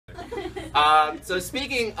So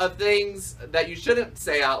speaking of things that you shouldn't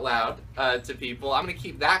say out loud to people, I'm going to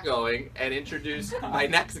keep that going and introduce my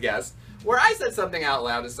next guest, where I said something out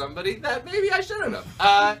loud to somebody that maybe I shouldn't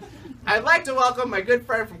have. I'd like to welcome my good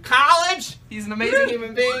friend from college. He's an amazing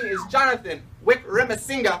human being. Is Jonathan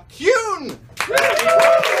Wickremasinghe-Kuhn.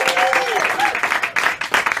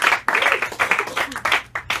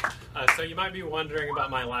 So you might be wondering about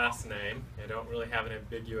my last name. I don't really have an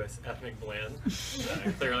ambiguous ethnic blend.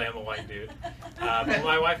 Clearly I'm a white dude. But when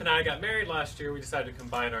my wife and I got married last year, we decided to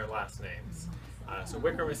combine our last names. So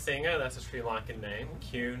Wickremasinghe, that's a Sri Lankan name.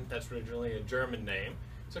 Kuhn, that's originally a German name.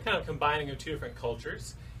 So kind of combining of two different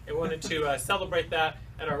cultures. And we wanted to celebrate that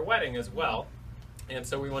at our wedding as well. And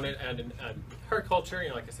so we wanted to add her culture,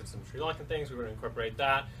 like I said, some Sri Lankan things, we want to incorporate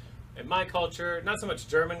that. In my culture, not so much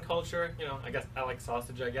German culture, I guess I like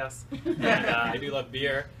sausage, I guess, and I do love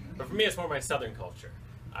beer, but for me it's more my southern culture.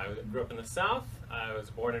 I grew up in the South, I was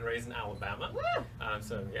born and raised in Alabama,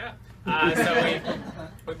 so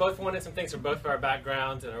we both wanted some things from both of our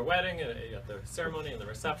backgrounds in our wedding, at the ceremony and the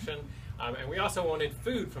reception, and we also wanted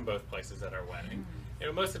food from both places at our wedding.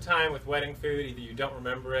 Most of the time with wedding food, either you don't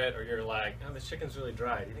remember it or you're like, oh, this chicken's really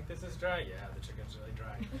dry. Do you think this is dry? Yeah, the chicken's really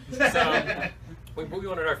dry. So we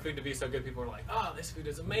wanted our food to be so good, people were like, oh, this food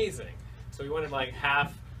is amazing. So we wanted like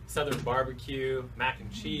half Southern barbecue, mac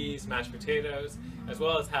and cheese, mashed potatoes, as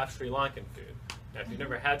well as half Sri Lankan food. Now, if you've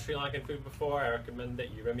never had Sri Lankan food before, I recommend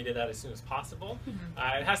that you remedy that as soon as possible.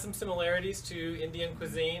 It has some similarities to Indian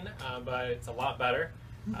cuisine, but it's a lot better.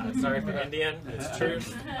 Sorry for Indian, it's true.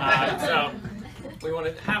 So we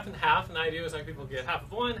wanted half and half, and the idea was like people get half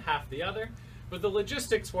of one, half the other. But the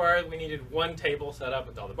logistics were we needed one table set up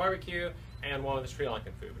with all the barbecue and one with the Sri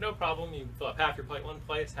Lankan food. But no problem, you fill up half your plate one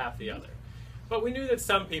place, half the other. But we knew that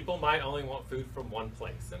some people might only want food from one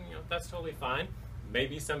place, and that's totally fine.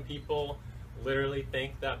 Maybe some people literally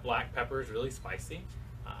think that black pepper is really spicy.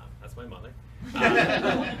 That's my mother.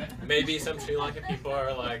 Maybe some Sri Lankan people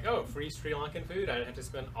are like, oh, free Sri Lankan food, I don't have to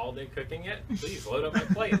spend all day cooking it, please load up my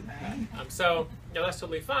plate. So that's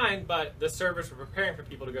totally fine, but the servers were preparing for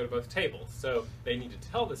people to go to both tables, so they need to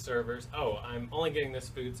tell the servers, oh, I'm only getting this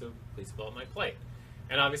food, so please fill up my plate.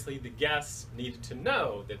 And obviously the guests needed to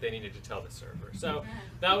know that they needed to tell the server. So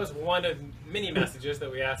that was one of many messages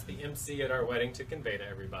that we asked the MC at our wedding to convey to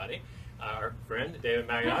everybody. Our friend, David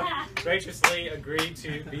Maggoff, graciously agreed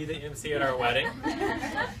to be the MC at our wedding.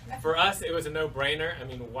 For us, it was a no-brainer. I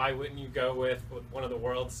mean, why wouldn't you go with one of the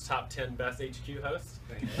world's top 10 best HQ hosts?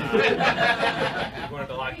 We wanted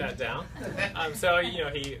to lock that down. So,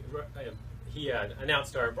 he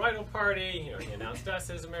announced our bridal party, he announced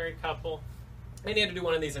us as a married couple, and he had to do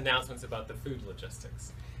one of these announcements about the food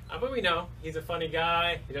logistics. But we know he's a funny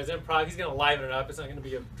guy, he does improv, he's going to liven it up, it's not going to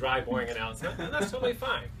be a dry, boring announcement, and that's totally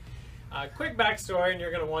fine. Quick backstory, and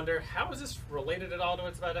you're going to wonder, how is this related at all to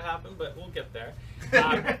what's about to happen? But we'll get there.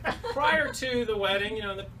 Prior to the wedding,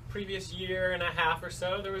 in the previous year and a half or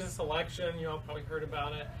so, there was this election. You all probably heard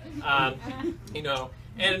about it.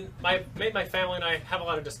 And my family and I have a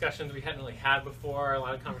lot of discussions we hadn't really had before, a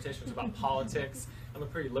lot of conversations about politics. I'm a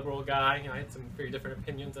pretty liberal guy. I had some very different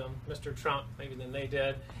opinions on Mr. Trump, maybe than they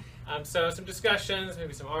did. So some discussions,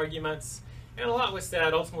 maybe some arguments. And a lot was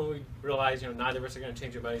said. Ultimately, we realized, neither of us are going to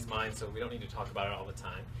change anybody's mind, so we don't need to talk about it all the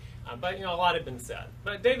time. But, a lot had been said.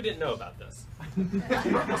 But David didn't know about this.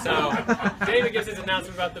 So David gives his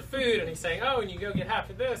announcement about the food, and he's saying, oh, and you go get half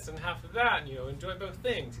of this and half of that, and, enjoy both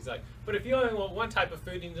things. He's like, but if you only want one type of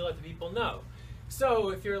food, you need to let the people know. So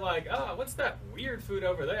if you're like, oh, what's that weird food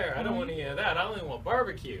over there? I don't want any of that. I only want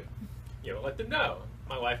barbecue. Let them know.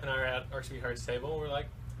 My wife and I are at our sweetheart's table, and we're like,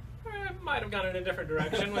 I might have gone in a different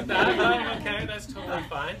direction with that. Okay, that's totally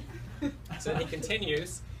fine. So he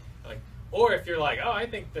continues, or if you're like, oh, I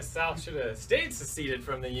think the South should have stayed seceded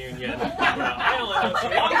from the Union. I only know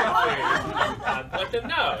Sri Lankan food. Let them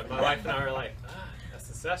know. And my wife and I were like, that's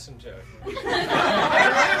a secession joke.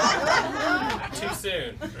 Too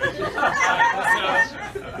soon. Right?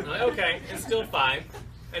 Okay, it's still fine.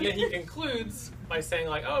 And then he concludes by saying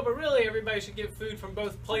oh, but really everybody should get food from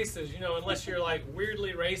both places, unless you're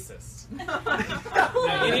weirdly racist. Now,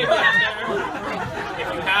 any of you out there,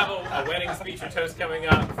 if you have a wedding speech or toast coming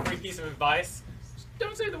up, free piece of advice, just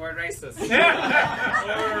don't say the word racist.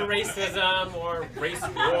 Or racism, or race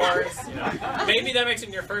wars, Maybe that makes it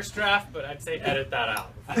in your first draft, but I'd say edit that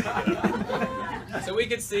out. So we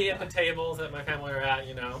could see at the tables that my family were at,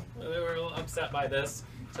 they were a little upset by this.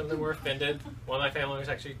 Some of them were offended. One of my family members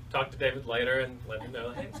actually talked to David later and let him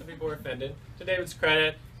know, hey, some people were offended. To David's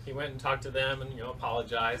credit, he went and talked to them and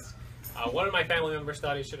apologized. One of my family members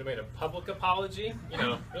thought he should have made a public apology, you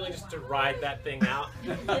know, really just to ride that thing out.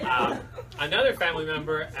 Another family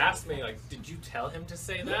member asked me, like, did you tell him to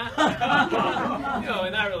say that? You know,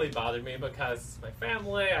 and that really bothered me because my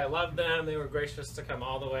family, I love them. They were gracious to come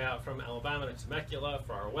all the way out from Alabama to Temecula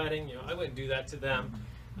for our wedding. You know, I wouldn't do that to them.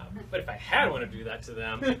 But if I had wanted to do that to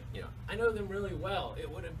them, you know, I know them really well. It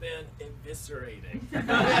would have been eviscerating.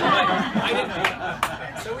 I didn't do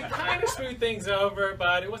that. So we kind of smoothed things over,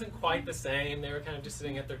 but it wasn't quite the same. They were kind of just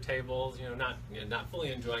sitting at their tables, you know, not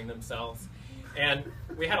fully enjoying themselves. And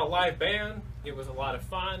we had a live band. It was a lot of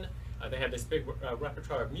fun. They had this big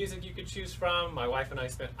repertoire of music you could choose from. My wife and I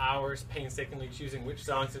spent hours painstakingly choosing which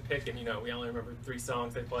songs to pick, and you know, we only remembered 3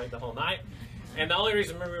 songs they played the whole night. And the only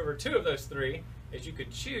reason we remember 2 of those 3 is you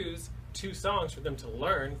could choose 2 songs for them to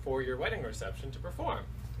learn for your wedding reception to perform.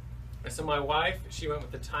 And so my wife, she went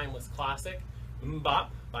with the timeless classic, Mbop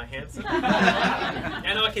by Hanson.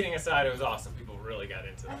 And all kidding aside, it was awesome. People really got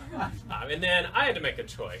into that. And then I had to make a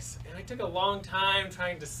choice. And I took a long time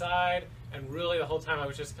trying to decide, and really the whole time I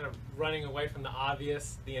was just kind of running away from the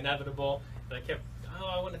obvious, the inevitable. And I kept, oh,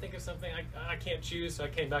 I want to think of something. I can't choose. So I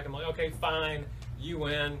came back and I'm like, okay, fine, you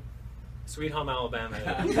win. Sweet Home Alabama.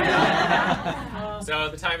 So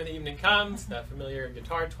the time of the evening comes, that familiar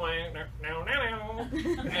guitar twang,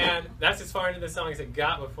 and that's as far into the song as it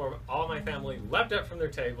got before all my family leapt up from their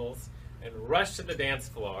tables and rushed to the dance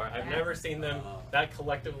floor. I've never seen them that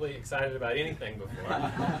collectively excited about anything before.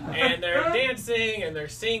 And they're dancing and they're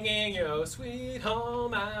singing, you know, Sweet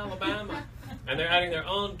Home Alabama. And they're adding their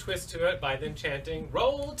own twist to it by then chanting,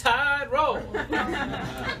 Roll Tide, Roll.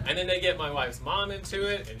 And then they get my wife's mom into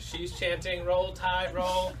it, and she's chanting, Roll Tide,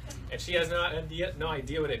 Roll. And she has no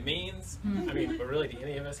idea what it means. I mean, but really, do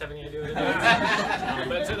any of us have any idea what it means?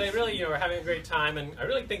 But so they really, you know, are having a great time, and I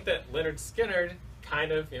really think that Leonard Skinner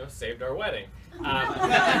kind of, you know, saved our wedding.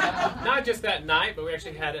 Not just that night, but we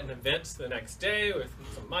actually had an event the next day with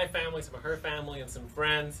some of my family, some of her family, and some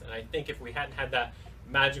friends. And I think if we hadn't had that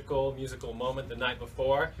magical musical moment the night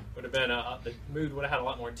before, would have been the mood would have had a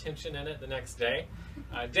lot more tension in it the next day.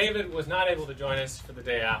 David was not able to join us for the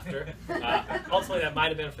day after. Ultimately, that might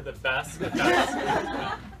have been for the best because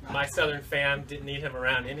my Southern fam didn't need him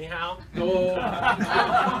around anyhow.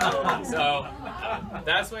 So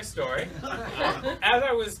that's my story. As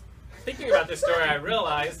I was thinking about this story, I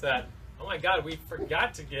realized that, oh my God, we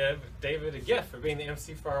forgot to give David a gift for being the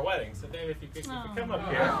MC for our wedding. So David, if you could come up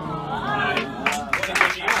here.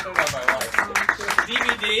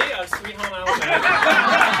 DVD of Sweet Home Alabama.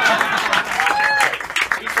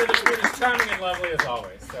 Be sure the food is charming and lovely as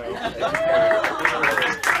always. So,